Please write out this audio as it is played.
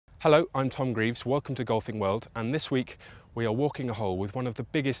Hello, I'm Tom Greaves, welcome to Golfing World, and this week we are walking a hole with one of the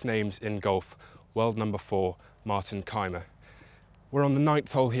biggest names in golf, world number 4, Martin Kaymer. We're on the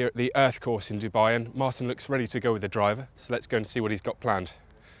 9th hole here at the Earth course in Dubai, and Martin looks ready to go with the driver, so let's go and see what he's got planned.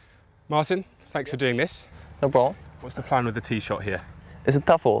 Martin, thanks for doing this. No problem. What's the plan with the tee shot here? It's a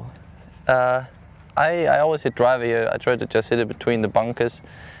tough hole. I always hit driver here. I try to just hit it between the bunkers.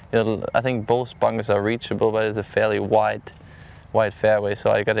 You know, I think both bunkers are reachable, but it's a fairly wide fairway,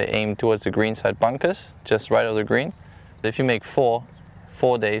 so I got to aim towards the green side bunkers, just right of the green. If you make four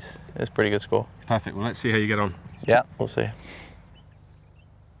days, it's a pretty good score. Perfect. Well, let's see how you get on. Yeah, we'll see.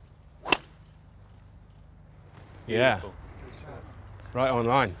 Yeah. Beautiful. Right on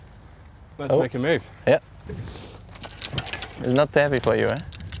line. Let's make a move. Yeah. It's not too heavy for you, eh?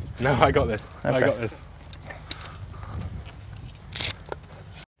 No, I got this. Okay. I got this.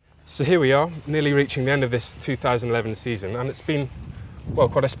 So here we are, nearly reaching the end of this 2011 season, and it's been, well,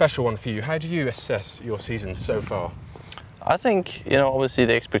 quite a special one for you. How do you assess your season so far? I think, you know, obviously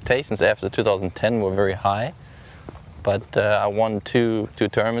the expectations after 2010 were very high, but I won two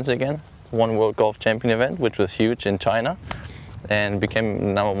tournaments again. One World Golf Champion event, which was huge in China, and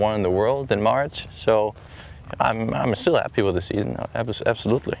became #1 in the world in March. So I'm still happy with the season,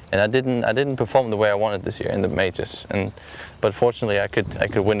 absolutely. And I didn't perform the way I wanted this year in the majors, but fortunately I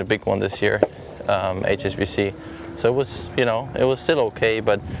could win a big one this year, HSBC. So it was, you know, it was still okay.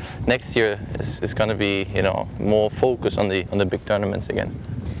 But next year is going to be, you know, more focus on the big tournaments again.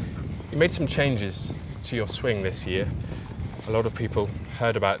 You made some changes to your swing this year. A lot of people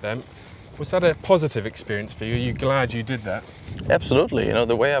heard about them. Was that a positive experience for you? Are you glad you did that? Absolutely. You know,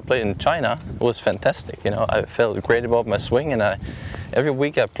 the way I played in China was fantastic. You know, I felt great about my swing, and every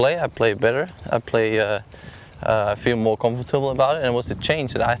week I play better. I feel more comfortable about it, and it was a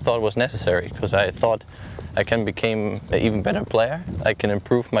change that I thought was necessary, because I thought I can become an even better player. I can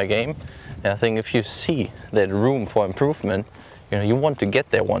improve my game, and I think if you see that room for improvement, you know, you want to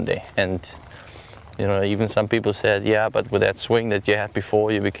get there one day. And you know, even some people said, yeah, but with that swing that you had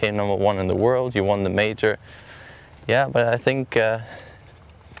before, you became #1 in the world, you won the major. Yeah, but I think I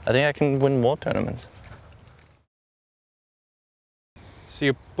can win more tournaments. So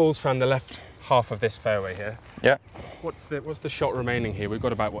your ball's found the left half of this fairway here. Yeah. What's the shot remaining here? We've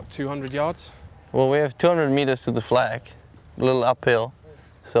got about, what, 200 yards? Well, we have 200 meters to the flag, a little uphill,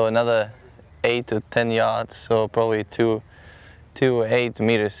 so another 8 to 10 yards, so probably 2 to 8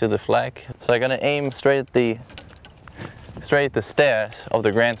 meters to the flag. So I'm gonna aim straight at the stairs of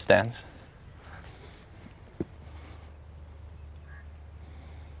the grandstands.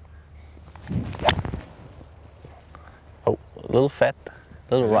 Oh, a little fat,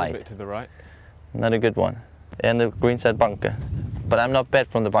 a little right. A bit to the right. Not a good one. And the green side bunker. But I'm not bad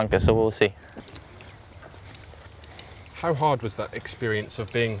from the bunker, so we'll see. How hard was that experience of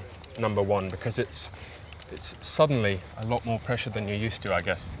being #1? Because it's suddenly a lot more pressure than you're used to, I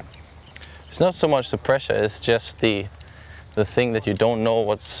guess. It's not so much the pressure, it's just the thing that you don't know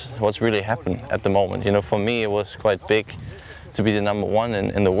what's really happened at the moment. You know, for me it was quite big to be the #1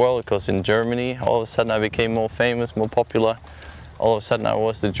 in the world, because in Germany all of a sudden I became more famous, more popular. All of a sudden I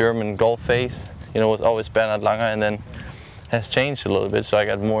was the German golf face. You know, it was always Bernhard Langer, and then has changed a little bit, so I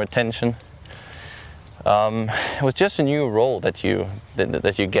got more attention. It was just a new role that you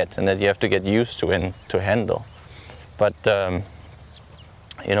get, and that you have to get used to and to handle. But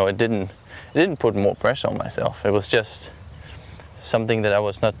you know, it didn't put more pressure on myself. It was just something that I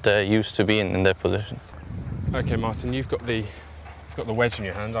was not used to being in that position. Okay, Martin, you've got the wedge in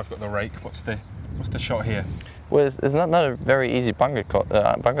your hand. I've got the rake. What's the shot here? Well, it's not a very easy bunker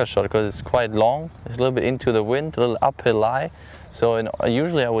shot, because it's quite long. It's a little bit into the wind, a little uphill lie. So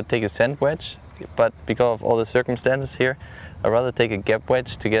usually I would take a sand wedge, but because of all the circumstances here, I'd rather take a gap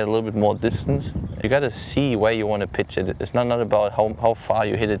wedge to get a little bit more distance. You got to see where you want to pitch it. It's not about how far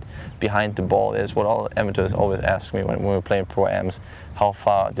you hit it behind the ball. It's what all amateurs always ask me when we're playing pro-ams. How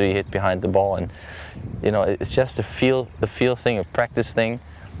far do you hit behind the ball? And you know, it's just the feel thing, a practice thing.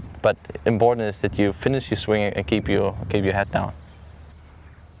 But important is that you finish your swing and keep your head down.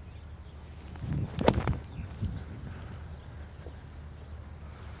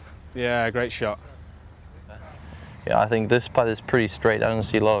 Yeah, great shot. Yeah, I think this putt is pretty straight. I don't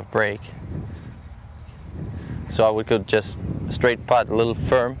see a lot of break. So I would go just straight putt, a little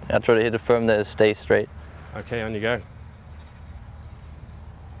firm. I try to hit it firm that it stays straight. Okay, on you go.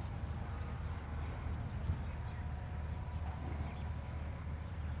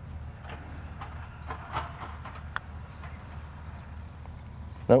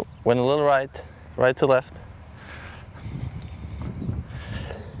 No, went a little right to left.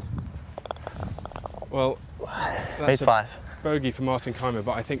 Well, Made 5. bogey for Martin Kaymer,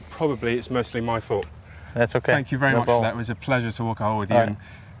 but I think probably it's mostly my fault. That's okay. Thank you very much for that. It was a pleasure to walk a hole with you, All right. and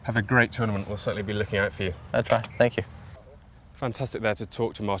have a great tournament. We'll certainly be looking out for you. That's right. Thank you. Fantastic there to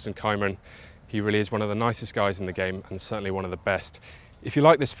talk to Martin Kaymer, and he really is one of the nicest guys in the game and certainly one of the best. If you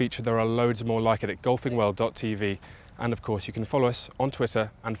like this feature, there are loads more like it at golfingworld.tv, and of course you can follow us on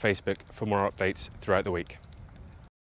Twitter and Facebook for more updates throughout the week.